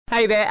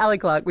Hey there, Ali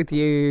Clark with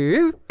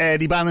you.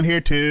 Eddie Bannon here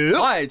too.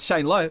 Hi, it's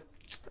Shane Lowe.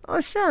 Oh,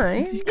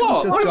 Shane.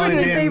 What? Just join wouldn't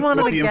in be one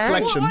of with the the gang?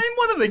 inflection. I'm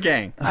one of the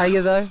gang. Are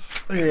you, though?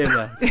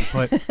 Yeah.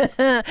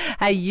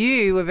 Hey,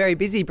 you were very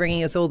busy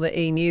bringing us all the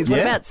e-news. What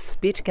Yeah. about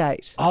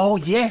Spitgate? Oh,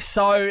 yes.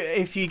 So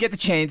if you get the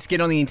chance,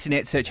 get on the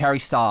internet, search Harry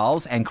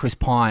Styles and Chris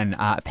Pine.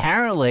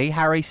 Apparently,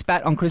 Harry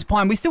spat on Chris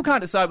Pine. We still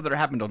can't decide whether it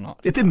happened or not.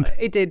 It didn't.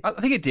 It did. I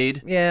think it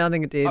did. Yeah, I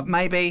think it did.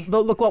 Maybe.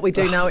 But look, what we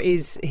do know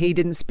is he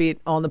didn't spit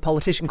on the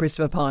politician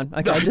Christopher Pine.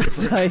 Okay,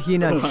 just so you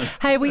know.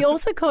 Hey, we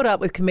also caught up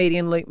with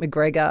comedian Luke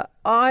McGregor.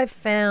 I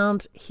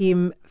found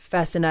him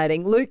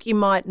fascinating. Luke, you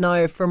might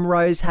know from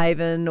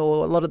Rosehaven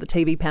or a lot of the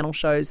TV panel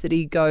shows that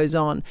he goes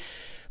on.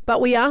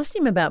 But we asked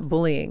him about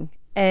bullying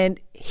and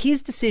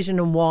his decision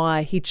and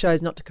why he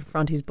chose not to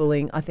confront his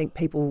bullying, I think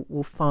people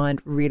will find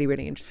really,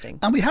 really interesting.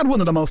 And we had one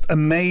of the most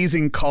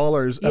amazing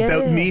callers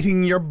about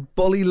meeting your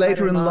bully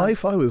later in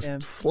life. I was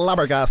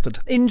flabbergasted.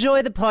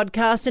 Enjoy the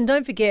podcast, and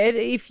don't forget,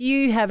 if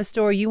you have a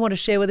story you want to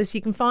share with us,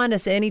 you can find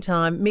us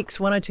anytime,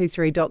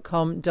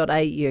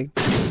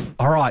 mix1023.com.au.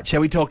 All right, shall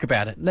we talk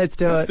about it? Let's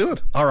do Let's it. do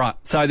it. All right,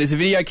 so there's a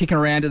video kicking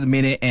around at the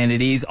minute, and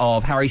it is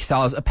of Harry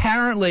Styles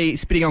apparently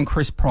spitting on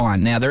Chris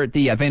Pine. Now, they're at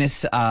the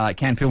Venice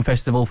Cannes Film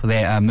Festival for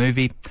their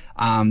movie.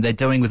 They're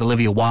doing with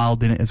Olivia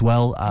Wilde in it as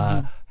well,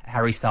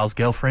 Harry Styles'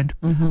 girlfriend.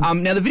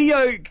 Now, the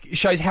video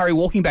shows Harry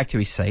walking back to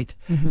his seat,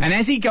 and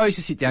as he goes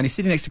to sit down, he's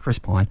sitting next to Chris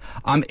Pine.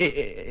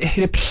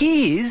 It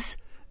appears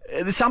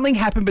that something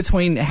happened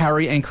between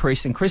Harry and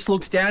Chris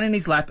Looks down in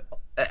his lap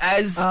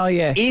as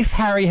if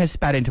Harry has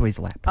spat into his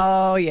lap.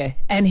 Oh, yeah.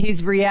 And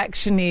his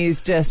reaction is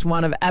just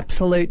one of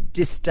absolute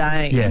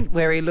disdain,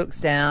 where he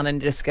looks down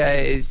and just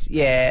goes,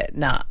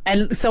 nah.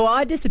 And so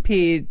I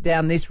disappeared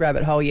down this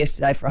rabbit hole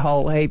yesterday for a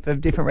whole heap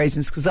of different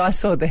reasons because I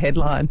saw the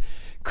headline,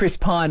 Chris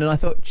Pine, and I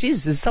thought,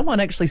 Jesus,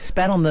 someone actually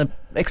spat on the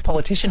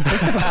ex-politician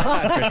Christopher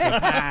Pine.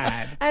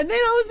 And then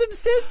I was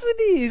obsessed with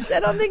this,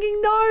 and I'm thinking,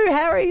 no,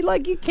 Harry,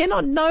 like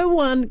no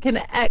one can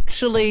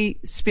actually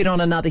spit on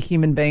another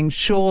human being,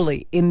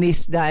 surely, in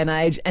this day and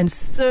age, and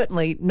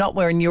certainly not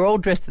when you're all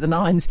dressed to the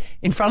nines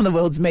in front of the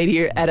world's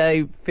media at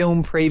a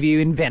film preview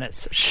in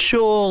Venice.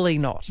 Surely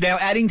not. Now,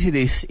 adding to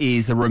this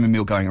is the rumour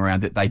mill going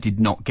around that they did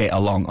not get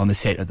along on the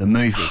set of the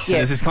movie. So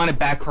there's this kind of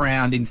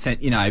background in,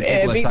 people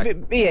are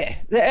saying...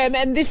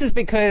 And this is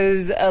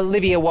because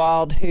Olivia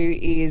Wilde, who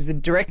is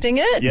directing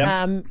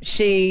it,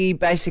 she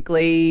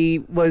basically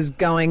was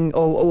going,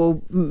 or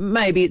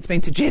maybe it's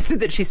been suggested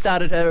that she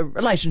started a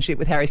relationship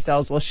with Harry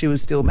Styles while she was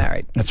still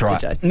married. That's right.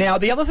 to Jason. Now,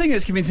 the other thing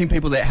that's convincing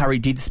people that Harry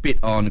did spit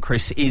on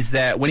Chris is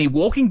that when he's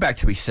walking back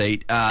to his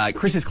seat,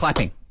 Chris is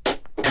clapping.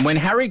 And when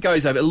Harry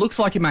goes over, it looks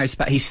like he may have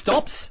spat. He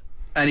stops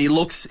and he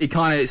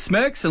kind of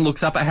smirks and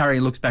looks up at Harry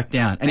and looks back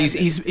down. And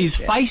his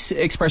face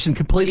expression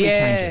completely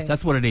changes.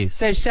 That's what it is.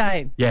 So,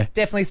 Shane,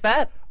 definitely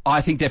spat?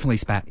 I think definitely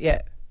spat.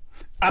 Yeah.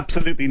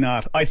 Absolutely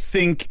not. I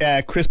think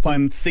Chris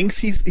Pine thinks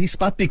he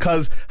spat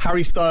because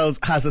Harry Styles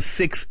has a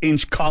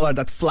 6-inch collar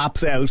that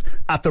flaps out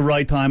at the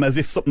right time as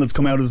if something that's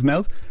come out of his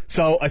mouth.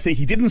 So I think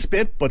he didn't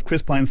spit, but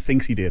Chris Pine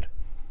thinks he did.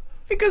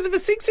 Because of a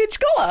 6-inch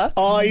collar?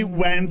 I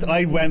went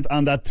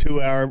on that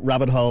 2-hour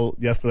rabbit hole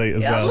yesterday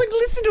as well. Look,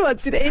 listen to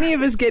us. Did any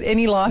of us get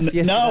any life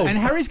yesterday? No. And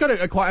Harry's got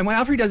and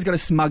after he does, he's got a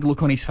smug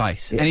look on his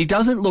face. And he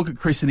doesn't look at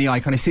Chris in the eye.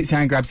 He kind of sits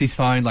down and grabs his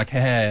phone like,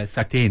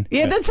 sucked in.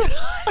 Yeah, that's...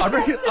 I'm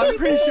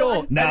pretty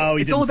sure. No,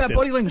 he It's didn't all about spit.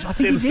 body language. I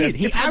think he did.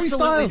 He It's Harry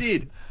absolutely Styles.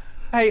 did.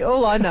 Hey,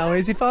 all I know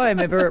is if I am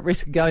ever at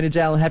risk of going to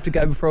jail and have to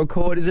go before a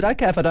court, is it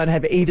okay if I don't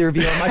have either of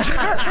you on my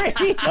jury?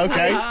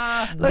 Okay.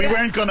 We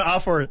weren't going to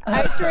offer it.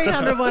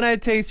 8300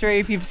 1023,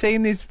 if you've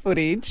seen this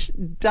footage,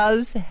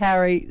 does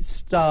Harry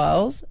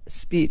Styles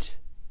spit?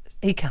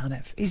 He can't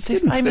have. He's too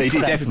famous for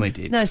that. Definitely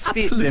did. No,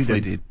 spit. Absolutely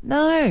Definitely did.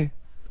 No.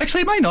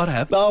 Actually, he may not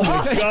have. Oh,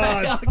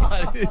 my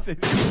God.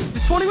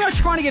 This morning we were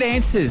trying to get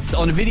answers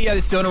on a video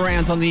that's doing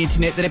arounds on the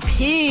internet that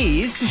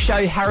appears to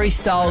show Harry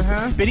Styles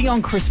spitting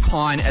on Chris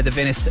Pine at the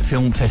Venice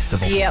Film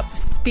Festival. Yep,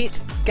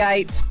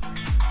 Spitgate.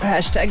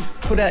 Hashtag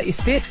put out your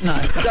spit. No,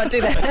 don't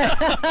do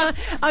that.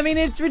 I mean,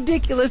 it's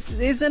ridiculous,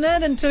 isn't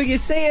it? Until you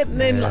see it, and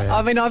then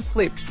I've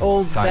flipped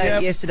all day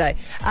yesterday.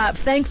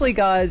 Thankfully,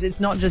 guys, it's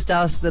not just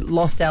us that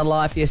lost our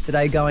life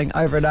yesterday going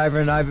over and over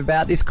and over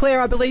about this.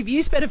 Claire, I believe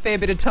you spent a fair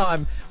bit of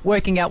time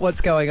working out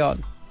what's going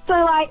on. So,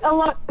 a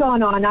lot's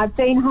gone on. I've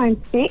been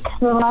home sick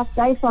for the last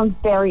day, so I'm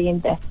very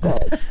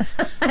invested.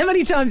 How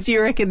many times do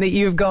you reckon that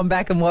you've gone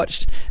back and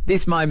watched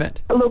this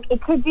moment? Look,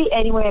 it could be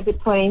anywhere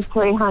between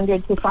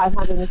 300 to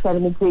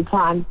 572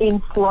 times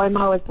in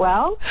slow-mo as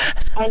well,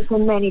 and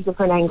from many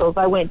different angles.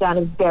 I went down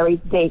a very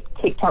deep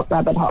TikTok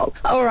rabbit hole.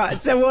 All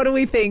right, so what do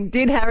we think?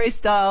 Did Harry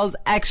Styles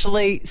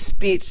actually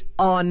spit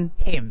on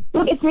him?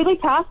 Look, it's really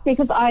tough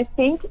because I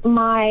think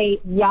my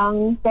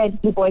young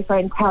fantasy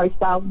boyfriend, Harry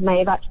Styles, may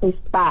have actually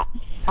spat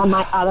on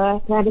my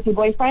other fantasy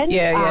boyfriend.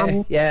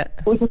 Yeah.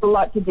 Which is a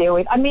lot to deal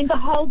with. I mean, the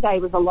whole day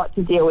was a lot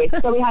to deal with.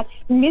 So we had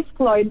Miss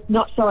Flo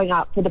not showing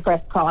up for the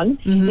press con.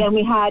 Then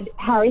we had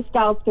Harry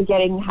Styles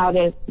forgetting how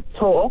to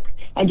talk.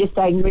 and just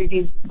saying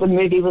the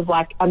movie was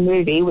like a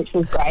movie, which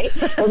was great.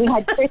 Then we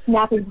had Chris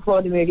napping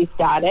before the movie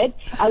started.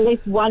 At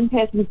least one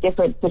person's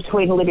difference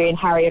between Olivia and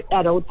Harry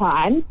at all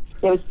times.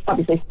 There was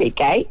obviously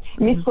Speedgate,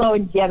 Miss Flo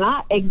and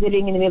Gemma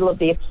exiting in the middle of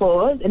the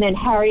applause, and then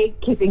Harry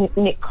kissing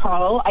Nick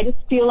Kroll. I just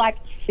feel like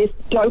this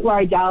Don't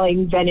Worry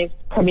Darling Venice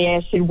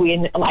premiere should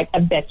win like a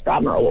Best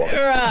Drama award.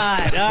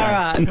 Right, all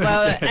right.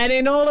 Well, and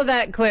in all of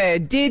that, Claire,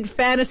 did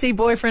fantasy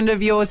boyfriend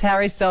of yours,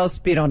 Harry Styles,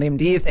 spit on him,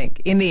 do you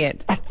think, in the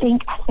end? I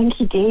think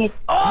he did.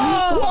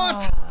 Oh!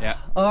 What? Yeah.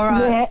 All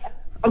right. Yeah.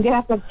 I'm going to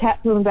have to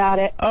chat to him about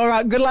it. All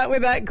right, good luck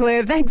with that,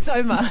 Claire. Thanks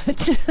so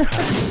much.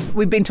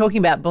 We've been talking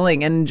about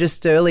bullying, and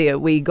just earlier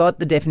we got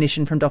the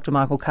definition from Dr.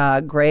 Michael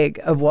Carr, Greg,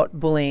 of what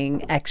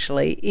bullying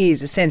actually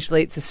is.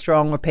 Essentially, it's a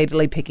strong,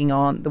 repeatedly picking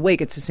on the weak.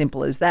 It's as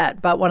simple as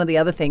that. But one of the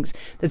other things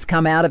that's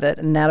come out of it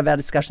and out of our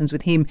discussions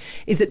with him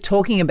is that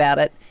talking about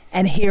it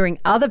and hearing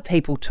other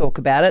people talk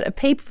about it,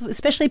 people,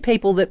 especially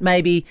people that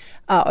maybe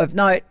are of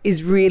note,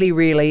 is really,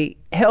 really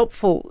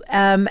helpful.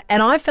 And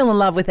I fell in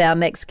love with our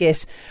next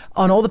guest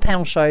on all the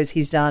panel shows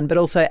he's done, but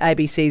also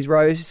ABC's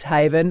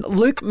Rosehaven.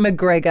 Luke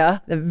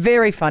McGregor, a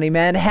very funny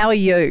man. How are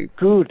you?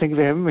 Good, thank you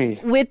for having me.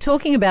 We're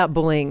talking about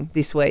bullying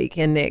this week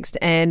and next,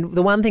 and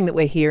the one thing that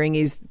we're hearing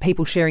is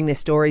people sharing their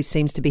stories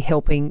seems to be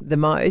helping the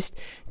most.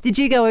 Did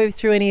you go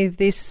through any of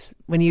this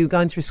when you were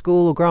going through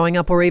school or growing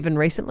up or even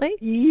recently?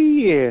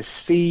 Yes,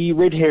 the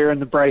red hair and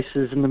the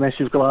braces and the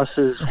massive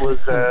glasses was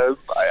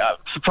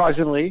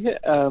surprisingly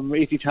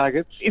easy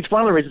targets. It's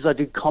one of the reasons I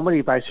did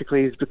comedy,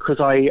 basically, is because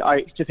I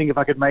used to think if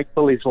I could make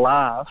bullies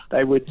laugh,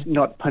 they would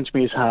not punch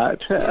me as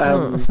hard.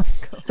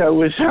 So it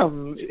was,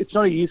 it's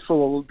not a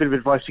useful bit of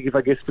advice to give,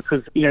 I guess,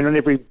 because, not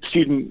every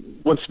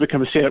student wants to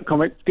become a stand-up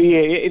comic. But yeah,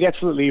 it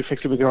absolutely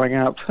affected me growing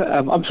up.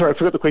 I'm sorry, I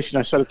forgot the question.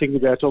 I started thinking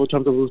about all the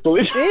times I was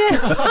bullied.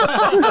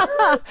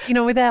 Yeah.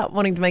 Without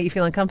wanting to make you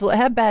feel uncomfortable,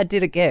 how bad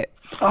did it get?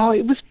 Oh,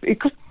 it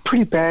got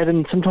pretty bad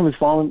and sometimes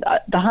violent.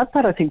 The hard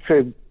part, I think,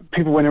 for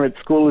people when they're at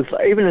school is,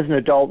 even as an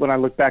adult, when I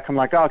look back, I'm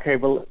like, okay,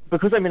 well,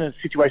 because I'm in a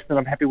situation that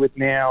I'm happy with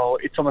now,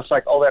 it's almost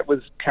like, that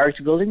was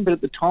character building. But at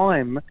the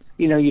time,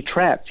 you're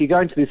trapped. You go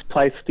into this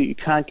place that you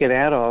can't get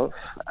out of,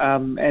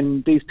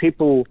 and these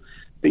people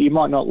that you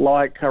might not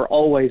like are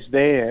always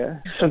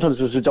there.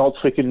 Sometimes as adults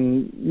we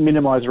can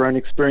minimise our own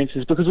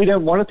experiences because we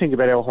don't want to think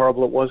about how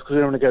horrible it was because we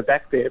don't want to go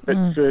back there. But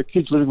for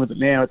kids living with it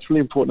now, it's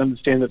really important to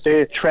understand that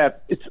they're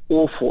trapped. It's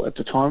awful at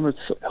the time. It's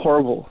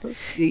horrible.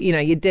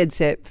 You're dead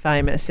set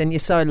famous and you're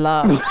so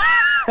loved.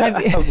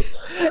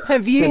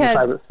 Have you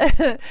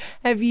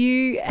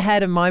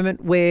had a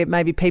moment where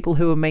maybe people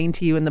who were mean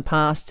to you in the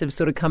past have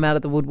sort of come out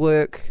of the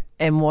woodwork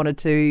and wanted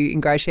to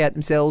ingratiate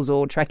themselves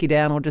or track you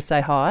down or just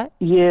say hi?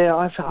 Yeah,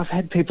 I've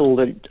had people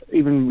that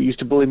even used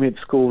to bully me at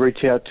school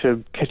reach out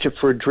to catch up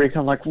for a drink.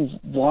 I'm like,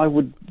 why?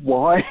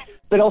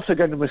 But also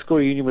going to my school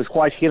reunion was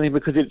quite healing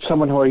because it's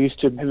someone who I used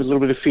to have a little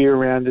bit of fear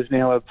around is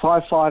now a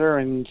firefighter,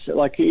 and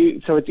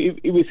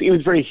it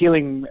was very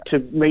healing to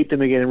meet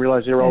them again and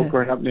realise they're all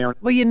grown up now.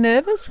 Were you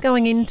nervous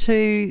going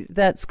into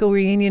that school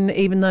reunion,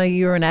 even though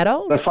you were an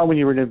adult? I find when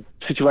you're in a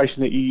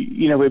situation that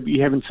where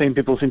you haven't seen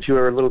people since you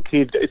were a little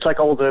kid, it's like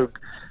all the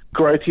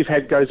growth you've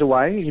had goes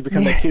away and you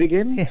become that kid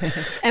again.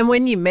 Yeah. And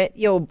when you met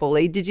your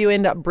bully, did you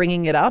end up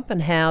bringing it up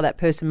and how that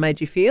person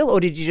made you feel, or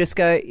did you just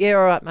go, yeah,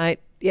 all right, mate?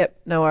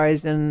 Yep, no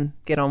worries, and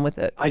get on with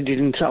it. I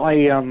didn't. I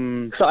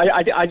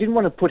didn't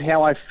want to put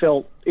how I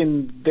felt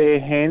in their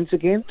hands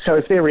again. So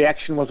if their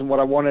reaction wasn't what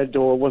I wanted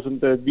or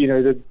wasn't the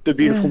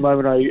beautiful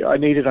moment I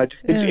needed,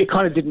 it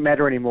kind of didn't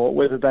matter anymore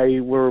whether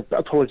they were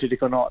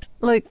apologetic or not.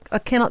 Luke, I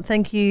cannot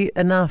thank you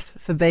enough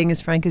for being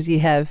as frank as you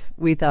have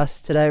with us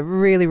today.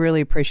 Really,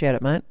 really appreciate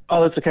it, mate.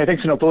 Oh, that's okay.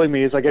 Thanks for not bullying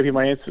me as I gave you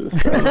my answers.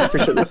 I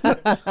appreciate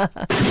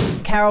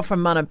it. Carol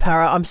from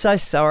Munapara, I'm so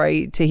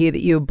sorry to hear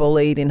that you were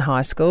bullied in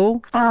high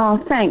school.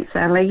 Oh, thanks,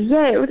 Ali.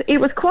 Yeah, it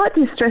was quite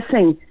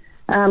distressing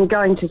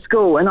going to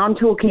school, and I'm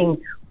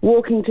talking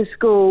walking to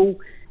school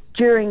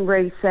during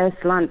recess,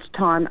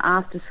 lunchtime,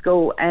 after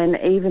school, and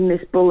even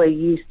this bully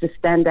used to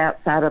stand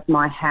outside of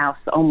my house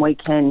on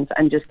weekends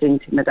and just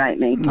intimidate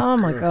me. Oh,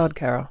 my God,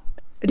 Carol.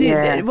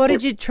 What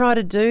did you try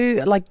to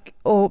do?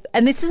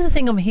 And this is the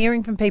thing I'm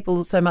hearing from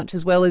people so much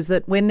as well, is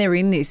that when they're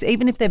in this,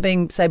 even if they're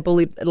being, say,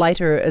 bullied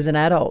later as an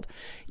adult,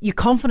 your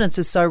confidence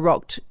is so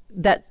rocked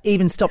that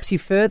even stops you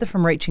further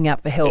from reaching out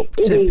for help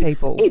to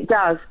people. It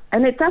does.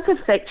 And it does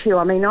affect you.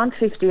 I mean, I'm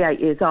 58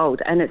 years old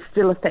and it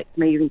still affects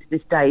me even to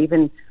this day.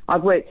 Even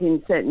I've worked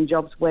in certain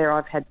jobs where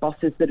I've had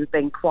bosses that have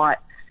been quite,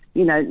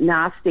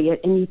 nasty,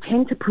 and you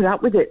tend to put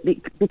up with it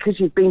because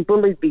you've been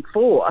bullied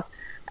before.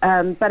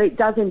 But it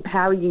does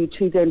empower you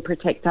to then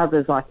protect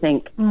others, I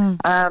think.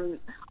 I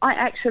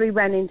actually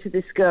ran into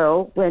this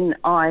girl when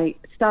I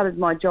started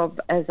my job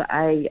as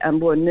a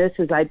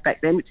nurse's aide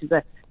back then, which is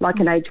like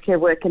an aged care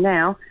worker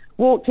now.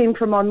 Walked in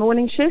from my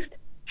morning shift.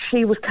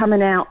 She was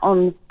coming out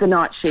on the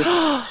night shift,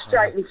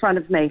 straight in front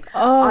of me.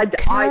 Oh,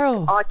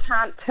 Carol. I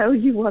can't tell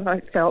you what I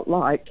felt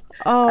like.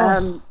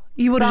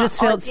 You would have just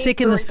felt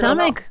sick in the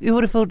stomach. You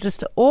would have felt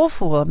just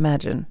awful, I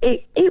imagine.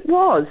 It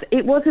was.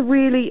 It was a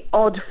really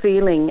odd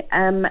feeling.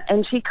 And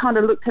she kind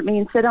of looked at me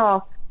and said,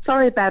 oh,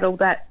 sorry about all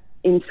that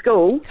in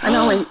school. And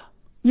I went,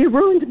 you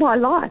ruined my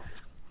life.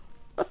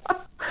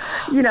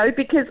 You know,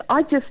 because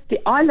I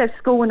left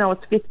school when I was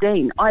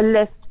 15. I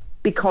left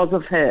because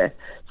of her.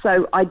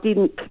 So I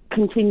didn't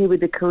continue with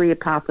the career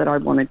path that I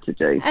wanted to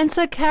do. And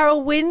so,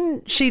 Carol,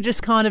 when she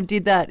just kind of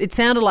did that, it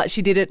sounded like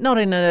she did it not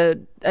in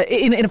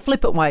a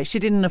flippant way. She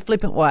did it in a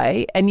flippant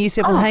way. And you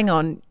said, well, hang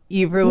on,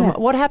 you've ruined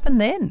What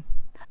happened then?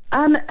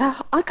 I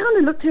kind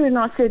of looked at her and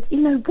I said, you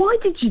know, why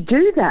did you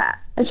do that?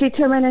 And she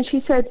turned around and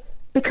she said,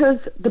 because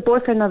the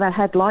boyfriend that I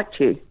had liked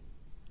you.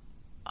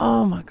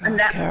 Oh, my God,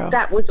 and Carol.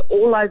 That was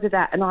all over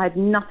that, and I had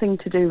nothing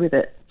to do with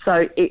it.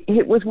 So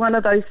it was one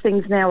of those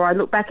things now where I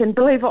look back, and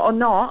believe it or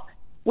not,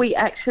 we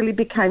actually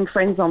became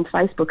friends on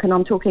Facebook, and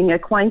I'm talking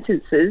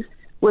acquaintances,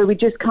 where we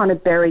just kind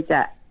of buried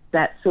that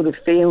sort of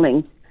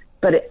feeling.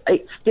 But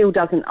it still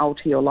doesn't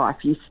alter your life.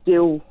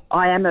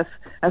 I am a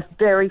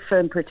very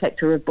firm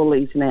protector of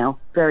bullies now,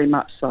 very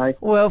much so.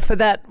 Well, for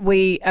that,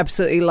 we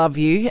absolutely love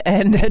you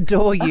and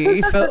adore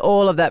you for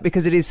all of that,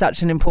 because it is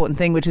such an important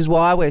thing, which is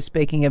why we're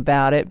speaking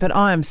about it. But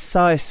I am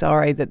so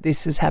sorry that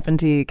this has happened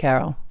to you,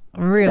 Carol.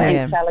 I really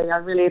am. Thanks, Sally. I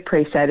really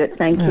appreciate it.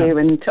 Thank you.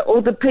 And to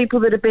all the people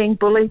that are being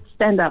bullied,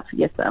 stand up for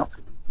yourself.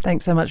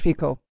 Thanks so much for your call.